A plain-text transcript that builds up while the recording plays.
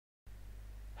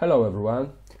Hello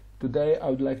everyone. Today I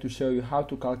would like to show you how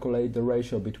to calculate the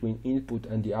ratio between input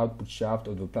and the output shaft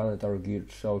of the planetary gear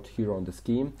showed here on the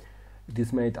scheme. It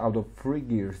is made out of 3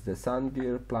 gears, the sun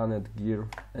gear, planet gear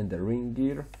and the ring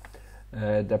gear.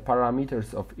 The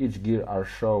parameters of each gear are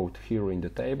showed here in the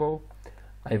table.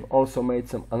 I've also made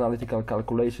some analytical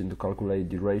calculation to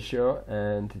calculate the ratio,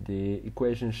 and the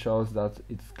equation shows that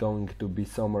it's going to be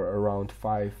somewhere around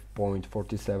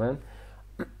 5.47.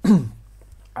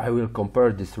 I will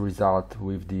compare this result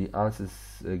with the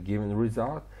Ansys given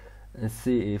result and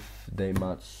see if they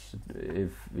match.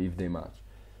 If they match.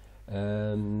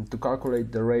 To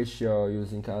calculate the ratio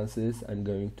using Ansys, I'm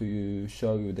going to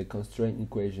show you the constraint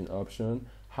equation option,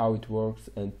 how it works,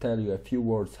 and tell you a few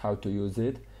words how to use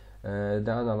it. The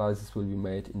analysis will be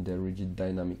made in the rigid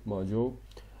dynamic module.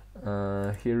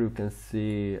 Here you can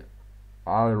see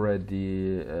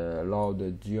already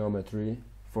loaded geometry.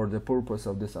 For the purpose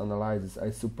of this analysis,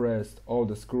 I suppressed all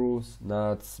the screws,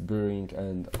 nuts, bearing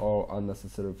and all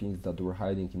unnecessary things that were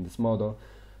hiding in this model.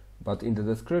 But in the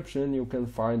description you can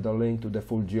find a link to the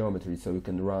full geometry, so you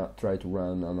can try to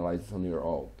run analysis on your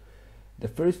own. The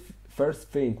first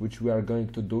thing which we are going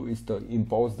to do is to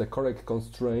impose the correct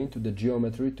constraint to the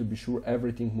geometry to be sure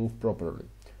everything moves properly.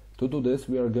 To do this,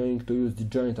 we are going to use the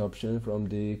joint option from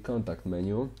the contact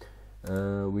menu,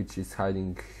 which is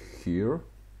hiding here.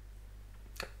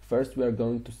 First, we are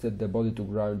going to set the body to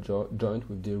ground joint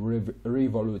with the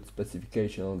revolute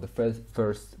specification on the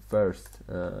first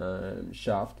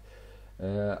shaft.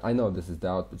 I know this is the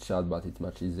output shaft, but it's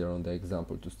much easier on the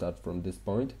example to start from this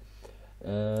point.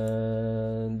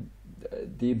 And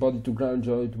the body to ground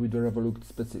joint with the revolute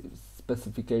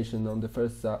specification on the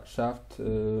first shaft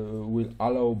will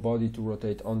allow body to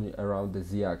rotate only around the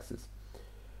z-axis.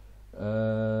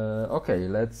 Okay,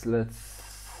 let's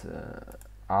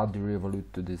add the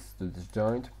revolute to this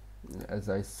joint. As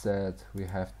I said, we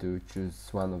have to choose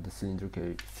one of the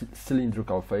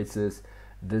cylindrical faces.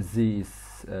 The Z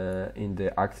is in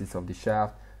the axis of the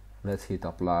shaft. Let's hit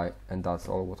apply, and that's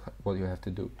all what you have to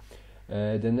do.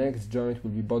 The next joint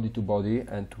will be body to body,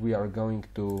 and we are going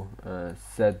to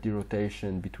set the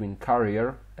rotation between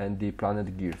carrier and the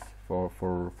planet gears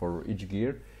for each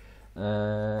gear.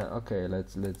 Okay,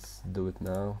 let's do it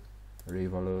now.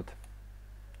 Revolute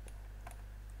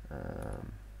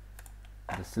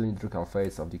the cylindrical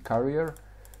face of the carrier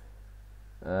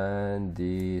and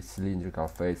the cylindrical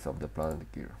face of the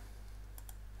planet gear.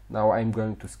 Now I'm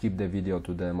going to skip the video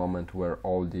to the moment where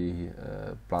all the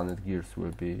planet gears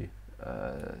will be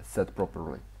set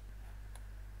properly.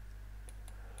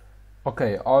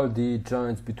 Okay, all the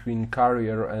joints between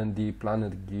carrier and the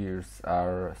planet gears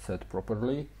are set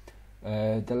properly.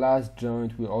 The last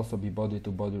joint will also be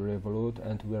body-to-body revolute,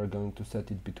 and we are going to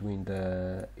set it between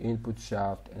the input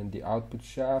shaft and the output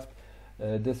shaft.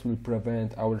 This will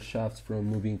prevent our shafts from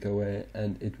moving away,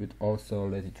 and it would also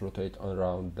let it rotate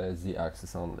around the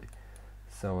z-axis only.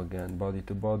 So again,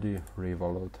 body-to-body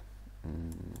revolute,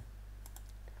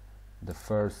 the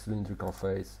first cylindrical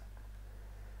face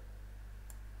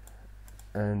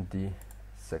and the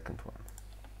second one.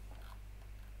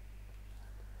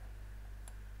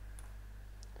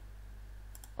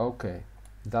 Okay,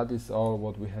 that is all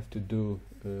what we have to do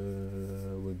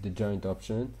with the joint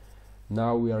option.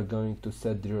 Now we are going to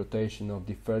set the rotation of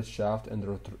the first shaft and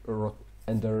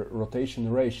the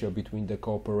rotation ratio between the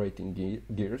cooperating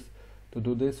gears. To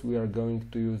do this, we are going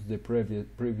to use the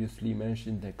previously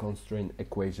mentioned the constraint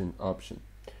equation option.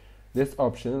 This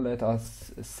option let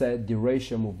us set the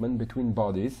ratio movement between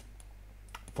bodies.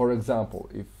 For example,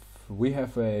 if we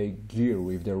have a gear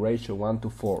with the ratio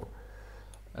 1:4,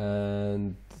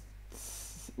 and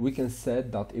we can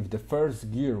set that if the first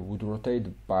gear would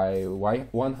rotate by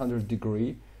 100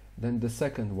 degrees, then the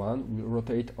second one will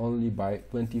rotate only by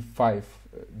 25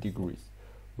 degrees.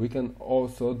 We can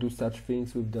also do such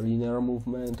things with the linear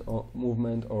movement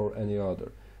or any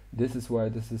other. This is why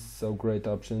this is so great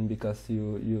option, because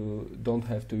you don't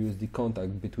have to use the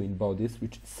contact between bodies,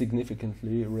 which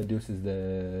significantly reduces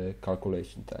the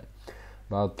calculation time.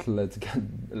 But let's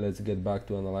get back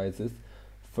to analysis.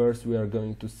 First, we are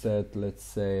going to set, let's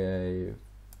say,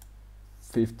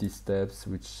 50 steps,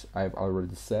 which I've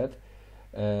already set,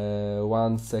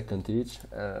 1 second each.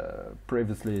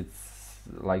 Previously it's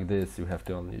like this, you have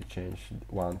to only change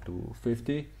 1 to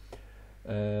 50.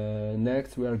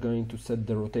 Next, we are going to set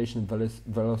the rotation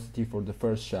velocity for the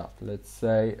first shaft. Let's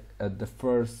say at the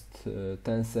first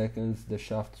 10 seconds the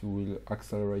shaft will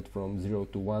accelerate from 0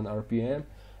 to 1 RPM,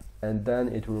 and then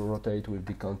it will rotate with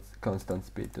the constant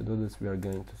speed. To do this, we are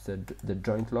going to set the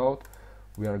joint load.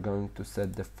 We are going to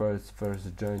set the first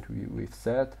joint we've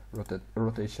set,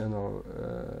 rotational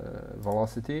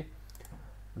velocity.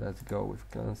 Let's go with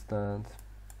constant.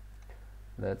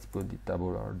 Let's put the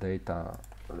tabular data.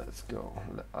 Let's go,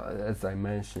 as I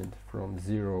mentioned, from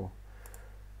 0.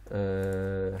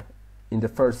 In the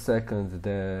first second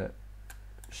the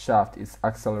shaft is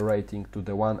accelerating to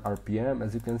the 1 RPM,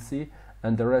 as you can see,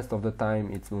 and the rest of the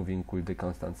time it's moving with the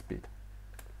constant speed.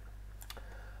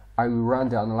 I will run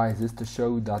the analysis to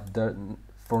show that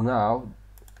for now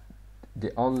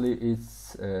the only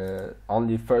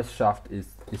first shaft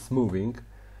is moving.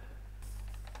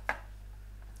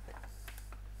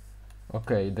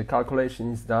 Okay, the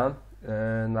calculation is done.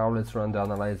 Now let's run the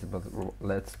analysis, but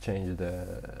let's change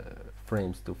the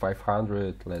frames to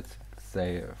 500. Let's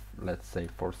say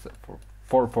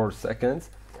 4 seconds.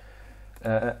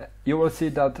 You will see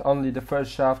that only the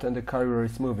first shaft and the carrier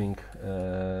is moving.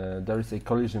 There is a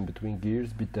collision between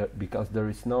gears because there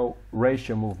is no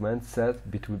ratio movement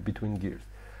set between gears.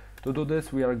 To do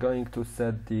this, we are going to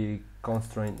set the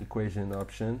constraint equation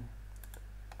option.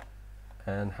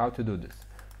 And how to do this?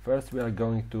 First, we are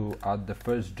going to add the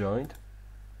first joint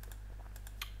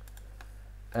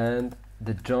and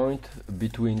the joint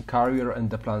between carrier and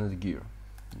the planet gear,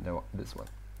 this one.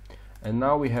 And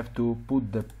now we have to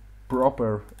put the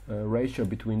proper ratio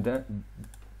between them,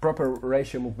 proper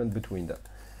ratio movement between them.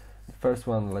 The first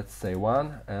one, let's say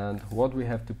 1, and what we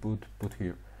have to put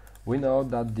here. We know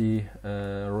that the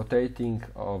rotating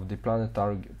of the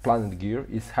planet gear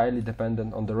is highly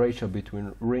dependent on the ratio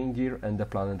between ring gear and the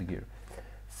planet gear.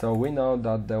 So we know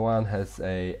that the one has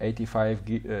a 85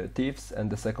 thieves and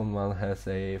the second one has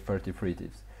a 33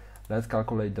 thieves. Let's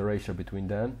calculate the ratio between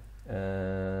them.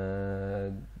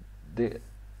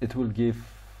 It will give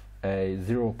a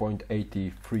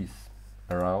 0.83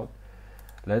 around.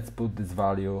 Let's put this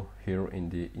value here in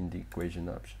the equation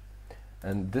option.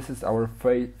 And this is our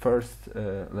first,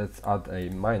 let's add a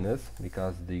minus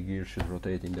because the gear should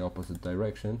rotate in the opposite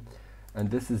direction.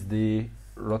 And this is the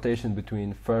rotation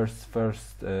between first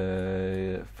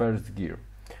gear.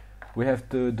 We have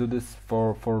to do this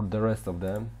for the rest of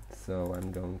them, so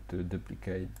I'm going to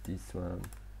duplicate this one,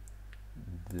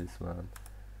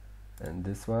 and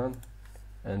this one,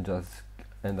 and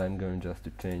I'm going just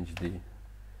to change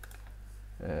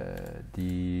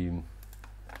the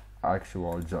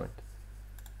actual joint.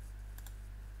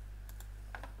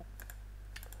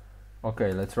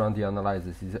 Okay, let's run the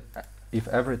analysis. If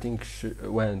everything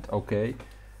went okay,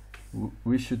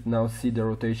 we should now see the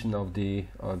rotation of the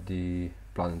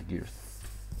planet gears,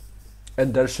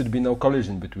 and there should be no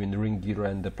collision between the ring gear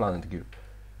and the planet gear.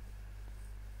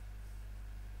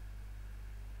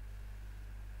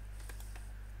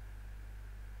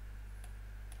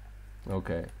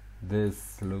 Okay,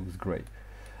 this looks great.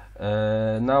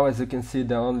 Now, as you can see,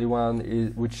 the only one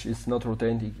which is not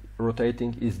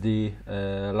rotating is the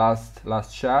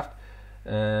last shaft,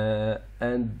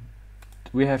 and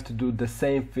we have to do the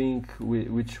same thing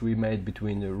which we made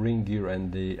between the ring gear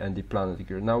and the planet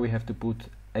gear. Now we have to put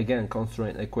again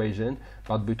constraint equation,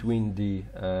 but between the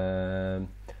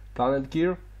planet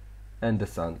gear and the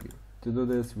sun gear. To do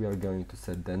this, we are going to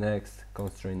set the next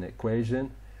constraint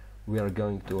equation. We are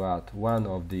going to add one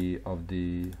of the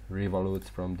revolutes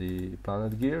from the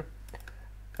planet gear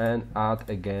and add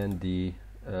again the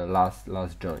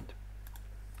last joint.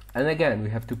 And again, we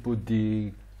have to put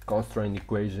the constraint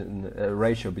equation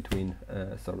ratio between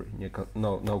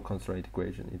no constraint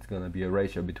equation. It's gonna be a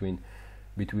ratio between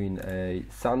a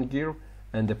sun gear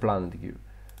and the planet gear.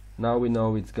 Now we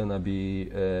know it's gonna be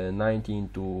 19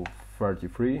 to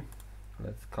 33.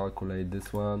 Let's calculate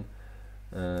this one.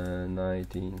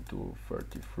 19 to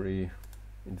 33,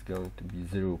 it's going to be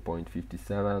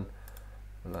 0.57.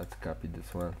 Let's copy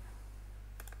this one.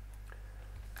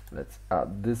 Let's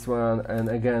add this one, and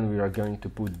again we are going to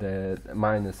put the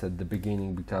minus at the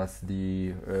beginning because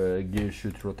the gear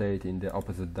should rotate in the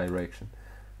opposite direction.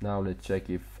 Now let's check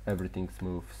if everything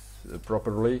moves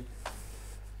properly.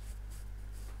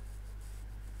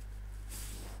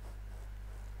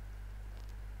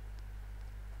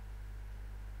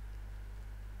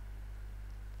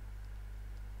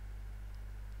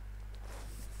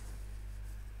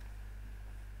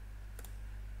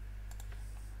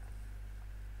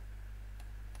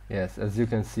 Yes, as you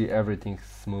can see, everything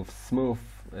moves smooth.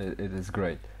 It is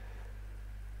great.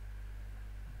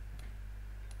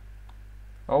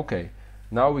 Okay,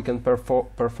 now we can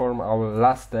perform our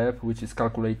last step, which is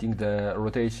calculating the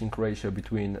rotation ratio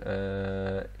between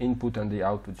input and the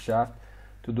output shaft.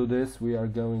 To do this, we are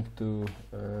going to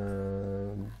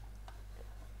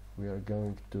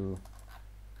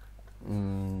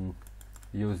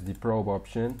use the probe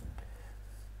option,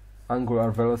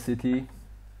 angular velocity.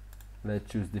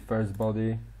 Let's choose the first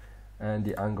body, and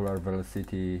the angular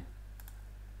velocity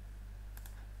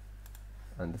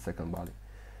and the second body.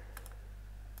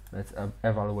 Let's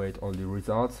evaluate all the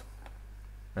results.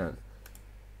 And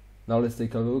now let's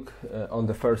take a look on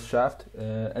the first shaft.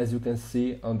 As you can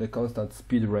see on the constant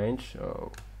speed range,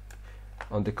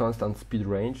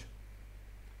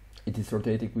 it is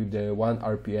rotating with the 1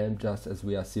 RPM, just as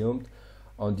we assumed.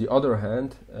 On the other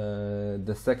hand,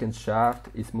 the second shaft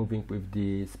is moving with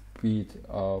the speed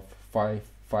of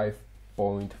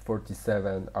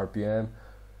 5.47 RPM,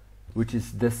 which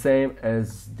is the same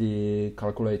as the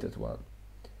calculated one.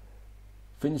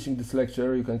 Finishing this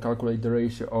lecture, you can calculate the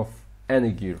ratio of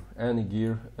any gear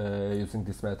using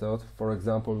this method. For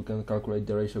example, you can calculate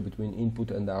the ratio between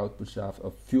input and the output shaft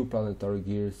of few planetary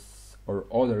gears or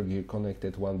other gear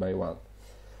connected one by one.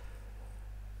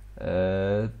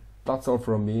 That's all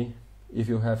from me. If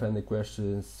you have any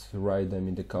questions, write them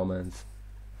in the comments.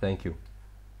 Thank you.